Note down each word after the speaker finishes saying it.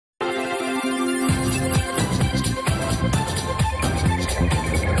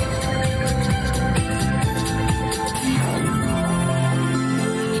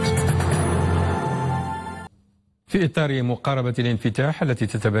في إطار مقاربة الانفتاح التي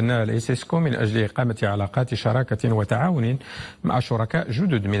تتبناها الإيسيسكو من أجل إقامة علاقات شراكة وتعاون مع شركاء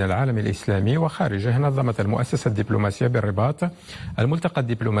جدد من العالم الإسلامي وخارجه، نظمت المؤسسة الدبلوماسية بالرباط الملتقى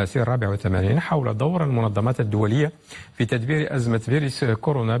الدبلوماسي 84 حول دور المنظمات الدولية في تدبير أزمة فيروس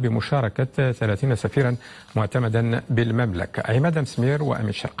كورونا بمشاركة 30 سفيرا معتمدا بالمملكة. عماد مسمير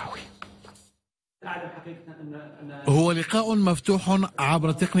وأمين شرقاوي. هو لقاء مفتوح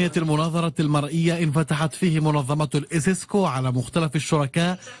عبر تقنية المناظرة المرئية انفتحت فيه منظمة الإيسيسكو على مختلف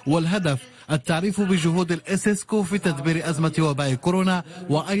الشركاء، والهدف التعريف بجهود الإيسيسكو في تدبير أزمة وباء كورونا،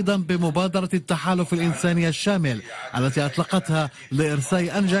 وأيضا بمبادرة التحالف الإنساني الشامل التي أطلقتها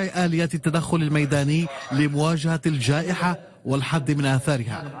لإرساء أنجع آليات التدخل الميداني لمواجهة الجائحة والحد من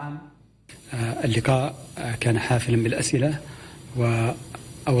آثارها. اللقاء كان حافلا بالأسئلة،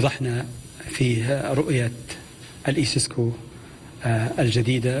 وأوضحنا فيه رؤية الإيسيسكو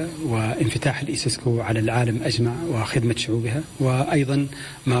الجديدة وانفتاح الإيسيسكو على العالم أجمع وخدمة شعوبها، وأيضا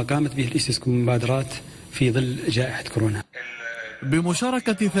ما قامت به الإيسيسكو مبادرات في ظل جائحة كورونا.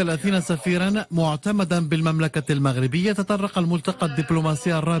 بمشاركة 30 سفيرا معتمدا بالمملكة المغربية، تطرق الملتقى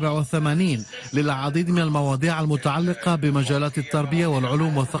الدبلوماسي 84 للعديد من المواضيع المتعلقة بمجالات التربية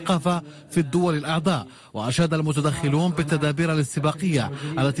والعلوم والثقافة في الدول الأعضاء، وأشاد المتدخلون بالتدابير الاستباقية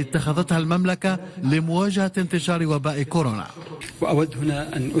التي اتخذتها المملكة لمواجهة انتشار وباء كورونا. وأود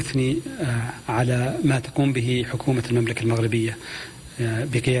هنا أن أثني على ما تقوم به حكومة المملكة المغربية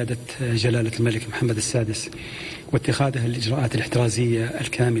بقيادة جلالة الملك محمد السادس، واتخاذها الإجراءات الاحترازية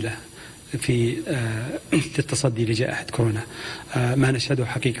الكاملة في التصدي لجائحة كورونا. ما نشهده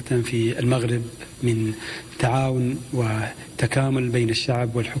حقيقة في المغرب من تعاون وتكامل بين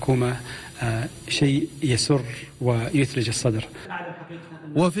الشعب والحكومة شيء يسر ويثلج الصدر.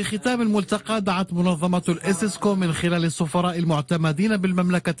 وفي ختام الملتقى دعت منظمة الإيسيسكو من خلال السفراء المعتمدين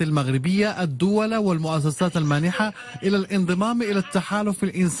بالمملكة المغربية الدول والمؤسسات المانحة إلى الانضمام إلى التحالف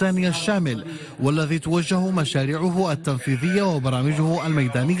الإنساني الشامل، والذي توجه مشاريعه التنفيذية وبرامجه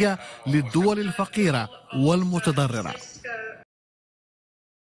الميدانية للدول الفقيرة والمتضررة.